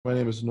My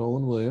name is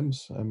Nolan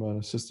Williams. I'm an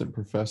assistant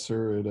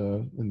professor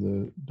in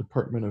the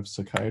Department of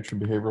Psychiatry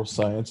and Behavioral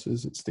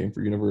Sciences at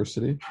Stanford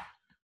University.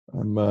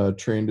 I'm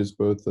trained as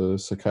both a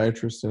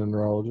psychiatrist and a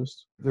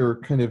neurologist. There are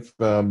kind of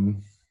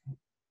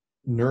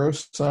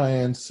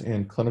neuroscience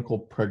and clinical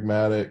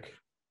pragmatic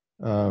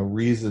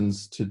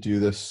reasons to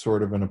do this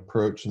sort of an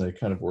approach, and they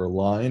kind of were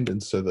aligned.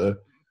 And so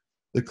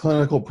the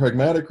clinical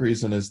pragmatic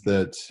reason is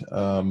that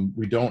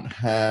we don't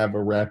have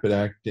a rapid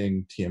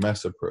acting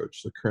TMS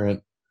approach. The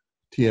current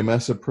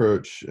TMS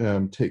approach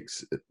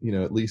takes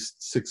at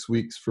least 6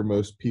 weeks for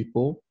most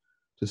people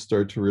to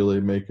start to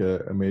really make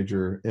a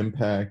major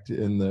impact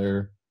in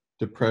their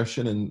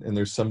depression, and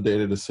there's some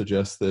data to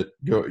suggest that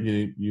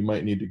you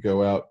might need to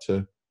go out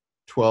to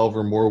 12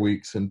 or more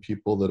weeks in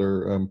people that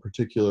are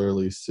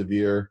particularly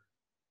severe.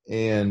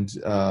 And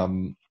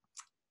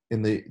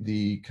in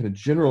the kind of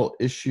general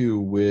issue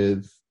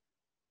with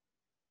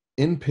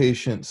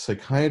inpatient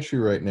psychiatry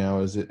right now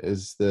is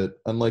that,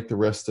 unlike the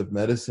rest of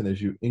medicine, as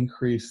you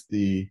increase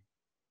the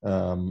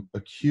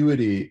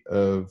acuity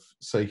of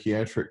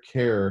psychiatric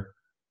care,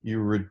 you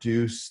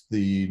reduce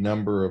the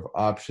number of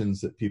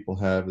options that people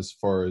have as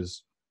far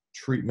as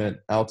treatment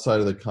outside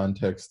of the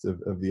context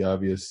of the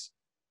obvious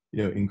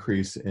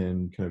increase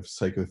in kind of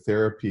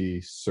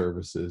psychotherapy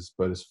services.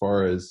 But as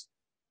far as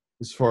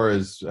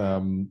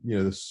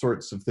the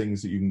sorts of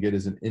things that you can get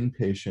as an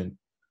inpatient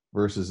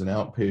versus an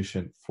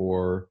outpatient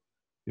for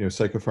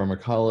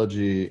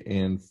psychopharmacology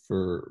and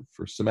for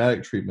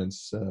somatic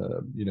treatments,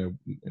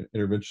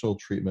 interventional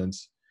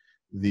treatments,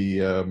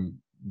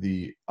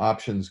 the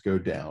options go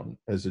down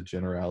as a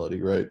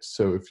generality, right?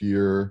 So if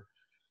you're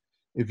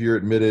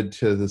admitted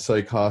to the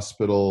psych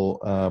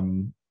hospital,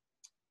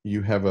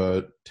 you have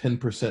a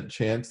 10%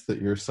 chance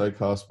that your psych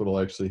hospital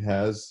actually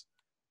has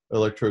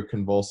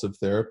electroconvulsive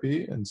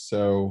therapy, and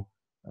so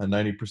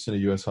 90%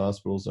 of U.S.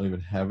 hospitals don't even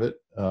have it.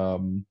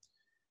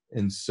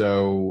 And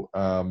so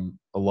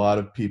a lot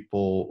of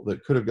people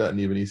that could have gotten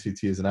even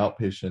ECT as an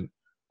outpatient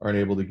aren't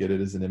able to get it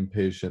as an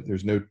inpatient.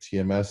 There's no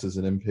TMS as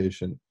an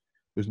inpatient.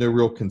 There's no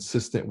real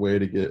consistent way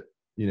to get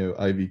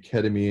IV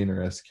ketamine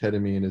or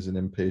esketamine as an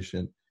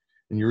inpatient,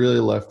 and you're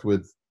really left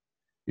with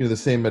the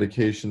same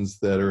medications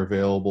that are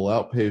available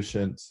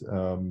outpatient,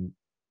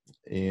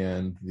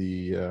 and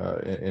the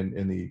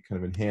kind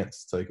of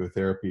enhanced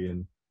psychotherapy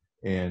and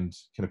kind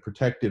of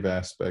protective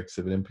aspects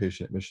of an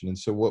inpatient admission. And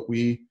so what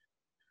we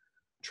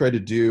try to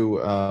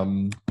do,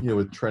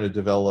 with trying to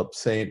develop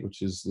SAINT,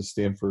 which is the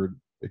Stanford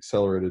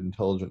Accelerated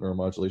Intelligent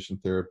Neuromodulation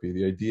Therapy,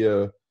 the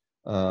idea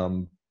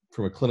from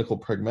a clinical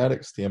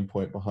pragmatic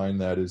standpoint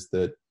behind that is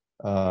that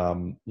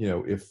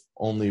if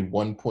only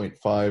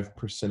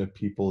 1.5% of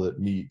people that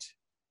meet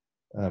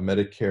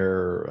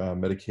Medicare,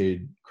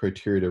 Medicaid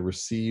criteria to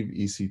receive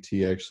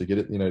ECT actually get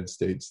it in the United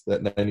States,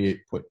 that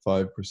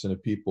 98.5%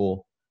 of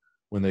people,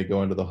 when they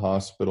go into the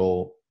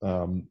hospital,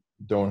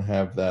 don't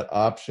have that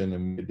option,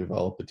 and we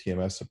develop a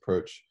TMS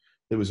approach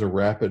that was a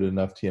rapid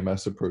enough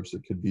TMS approach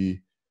that could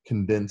be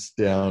condensed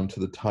down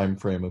to the time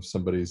frame of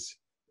somebody's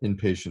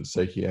inpatient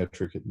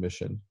psychiatric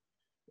admission.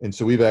 And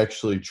so we've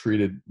actually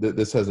treated,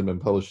 this hasn't been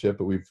published yet,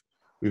 but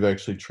we've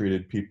actually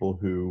treated people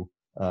who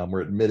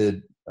were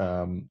admitted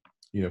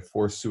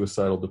for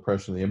suicidal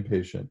depression in the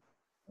inpatient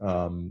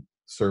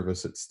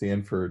service at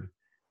Stanford,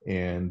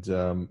 and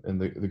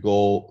the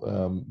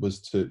goal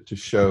was to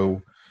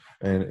show,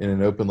 and in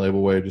an open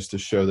label way, just to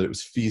show that it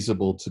was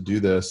feasible to do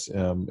this,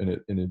 and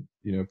it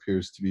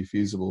appears to be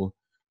feasible,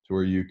 to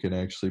where you can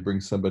actually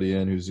bring somebody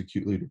in who's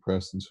acutely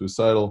depressed and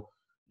suicidal.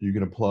 You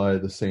can apply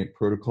the SAINT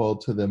protocol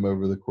to them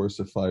over the course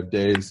of 5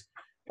 days.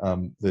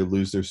 They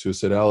lose their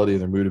suicidality,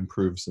 their mood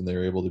improves, and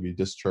they're able to be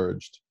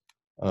discharged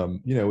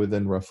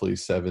within roughly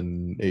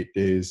 7-8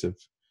 days of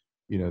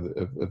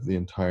the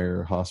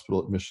entire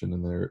hospital admission,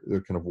 and they're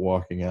kind of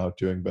walking out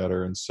doing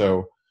better. And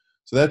so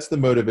that's the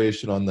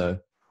motivation on the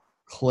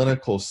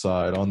clinical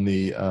side. On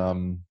the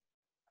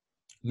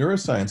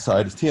neuroscience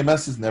side,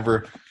 TMS is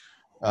never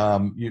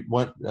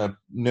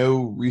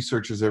no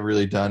research has ever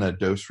really done a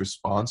dose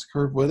response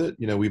curve with it.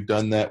 We've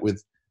done that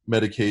with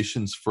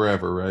medications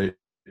forever, right?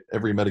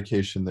 Every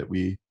medication that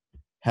we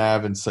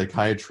have in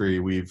psychiatry,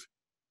 we've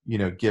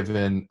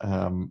given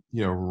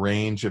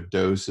range of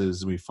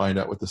doses, and we find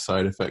out what the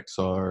side effects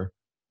are,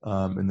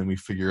 and then we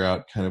figure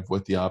out kind of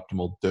what the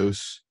optimal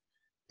dose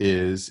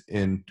is.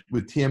 And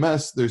with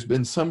TMS, there's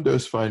been some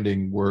dose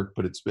finding work,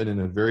 but it's been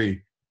in a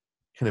very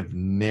kind of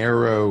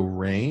narrow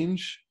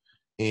range.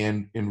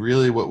 And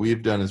really what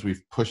we've done is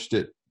we've pushed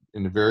it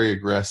in a very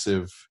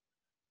aggressive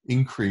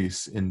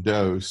increase in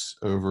dose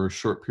over a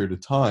short period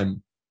of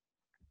time.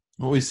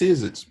 What we see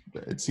is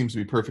it seems to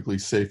be perfectly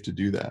safe to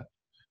do that.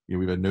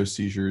 We've had no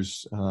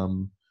seizures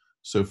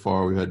so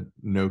far. We've had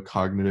no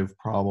cognitive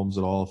problems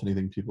at all. If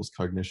anything, people's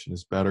cognition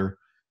is better.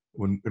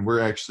 When we're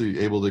actually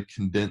able to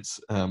condense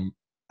a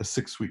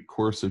 6-week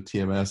course of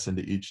TMS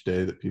into each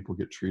day that people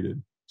get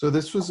treated. So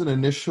this was an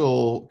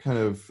initial kind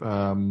of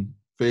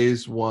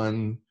phase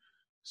 1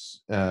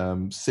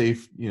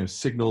 safe,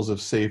 signals of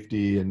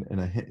safety and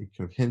a kind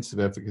of hints of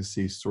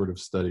efficacy sort of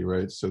study,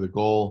 right? So the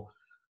goal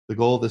the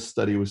goal of this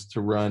study was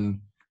to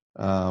run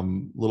a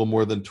little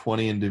more than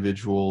 20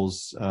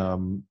 individuals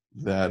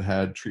that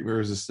had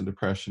treatment-resistant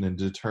depression and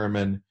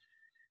determine,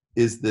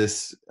 is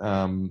this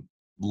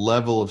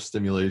level of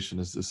stimulation,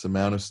 is this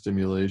amount of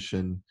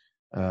stimulation,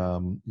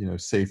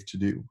 safe to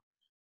do?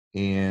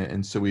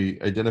 And so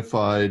we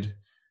identified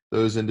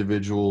those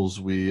individuals.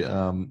 We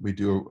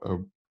do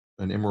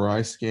an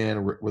MRI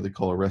scan, what they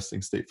call a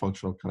resting state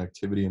functional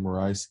connectivity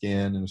MRI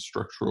scan, and a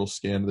structural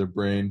scan of their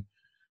brain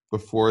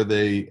before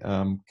they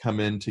come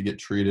in to get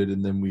treated.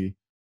 And then we've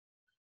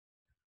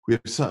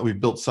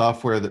built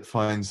software that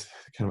finds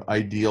kind of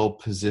ideal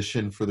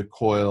position for the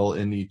coil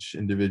in each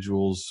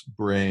individual's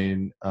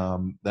brain.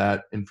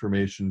 That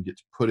information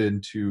gets put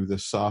into the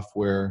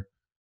software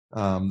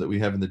that we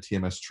have in the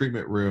TMS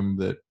treatment room,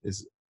 that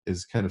is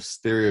kind of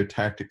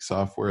stereotactic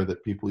software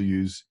that people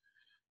use,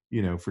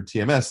 for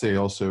TMS. They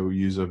also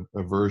use a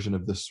version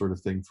of this sort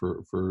of thing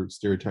for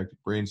stereotactic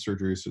brain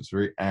surgery. So it's a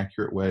very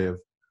accurate way of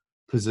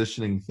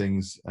positioning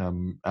things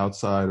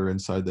outside or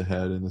inside the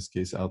head, in this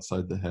case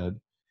outside the head.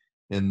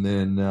 And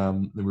then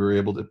we were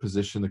able to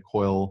position the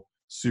coil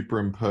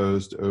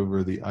superimposed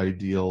over the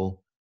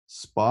ideal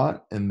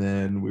spot. And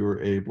then we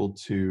were able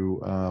to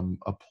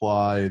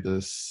apply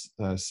this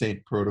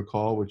SAINT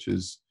protocol, which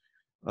is,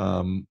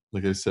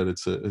 like I said,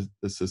 it's a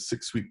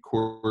 6-week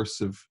course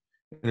of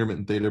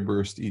intermittent theta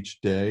burst each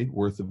day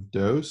worth of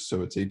dose.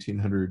 So it's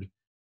 1,800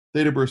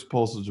 theta burst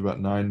pulses, about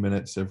 9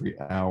 minutes every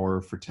hour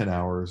for 10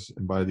 hours.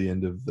 And by the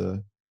end of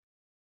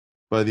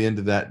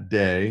that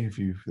day,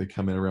 if they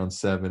come in around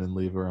 7 and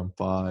leave around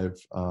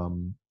 5,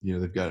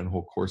 they've gotten a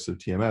whole course of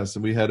TMS.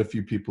 And we had a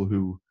few people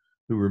who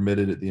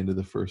remitted at the end of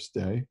the first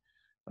day.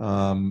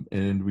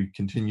 And we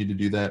continued to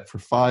do that for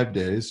 5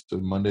 days, so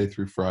Monday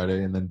through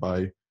Friday. And then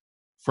by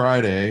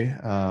Friday,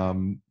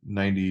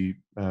 90%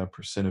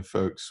 of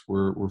folks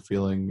were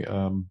feeling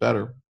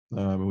better.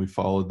 And we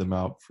followed them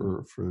out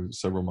for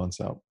several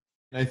months out.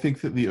 And I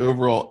think that the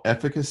overall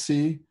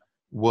efficacy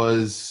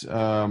was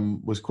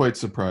quite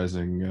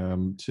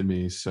surprising to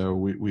me. So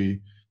we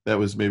that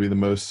was maybe the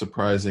most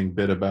surprising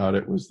bit about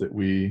it, was that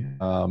we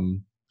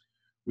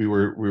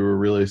were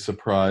really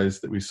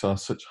surprised that we saw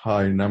such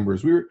high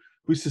numbers.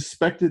 We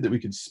suspected that we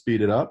could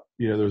speed it up.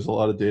 There was a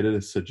lot of data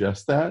to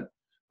suggest that,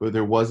 but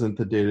there wasn't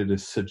the data to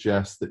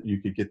suggest that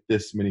you could get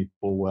this many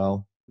people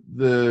well.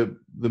 The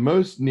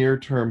most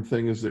near-term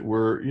thing is that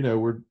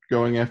we're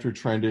going after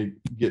trying to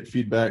get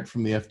feedback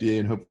from the FDA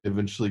and hope to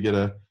eventually get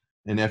an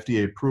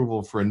FDA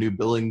approval for a new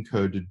billing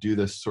code to do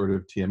this sort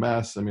of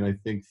TMS. I mean, I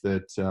think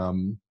that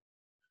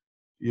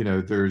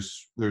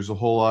there's a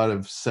whole lot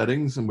of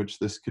settings in which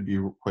this could be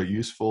quite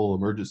useful: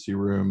 emergency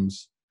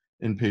rooms,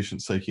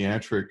 inpatient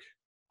psychiatric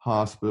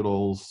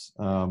hospitals,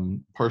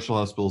 partial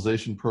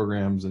hospitalization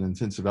programs, and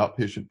intensive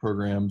outpatient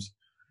programs,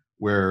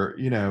 where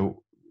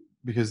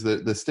because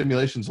the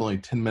stimulation is only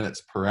 10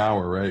 minutes per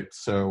hour, right?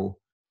 So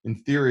in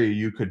theory,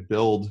 you could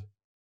build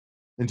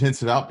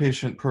intensive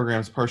outpatient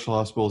programs, partial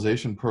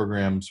hospitalization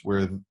programs,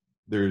 where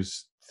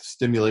there's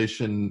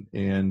stimulation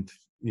and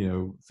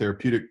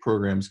therapeutic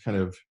programs kind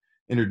of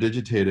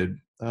interdigitated,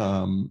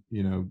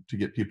 to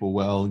get people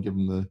well and give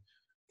them the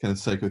kind of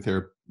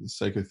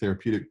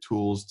psychotherapeutic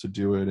tools to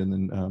do it, and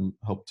then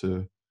help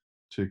to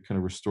kind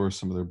of restore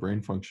some of their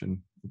brain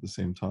function at the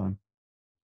same time.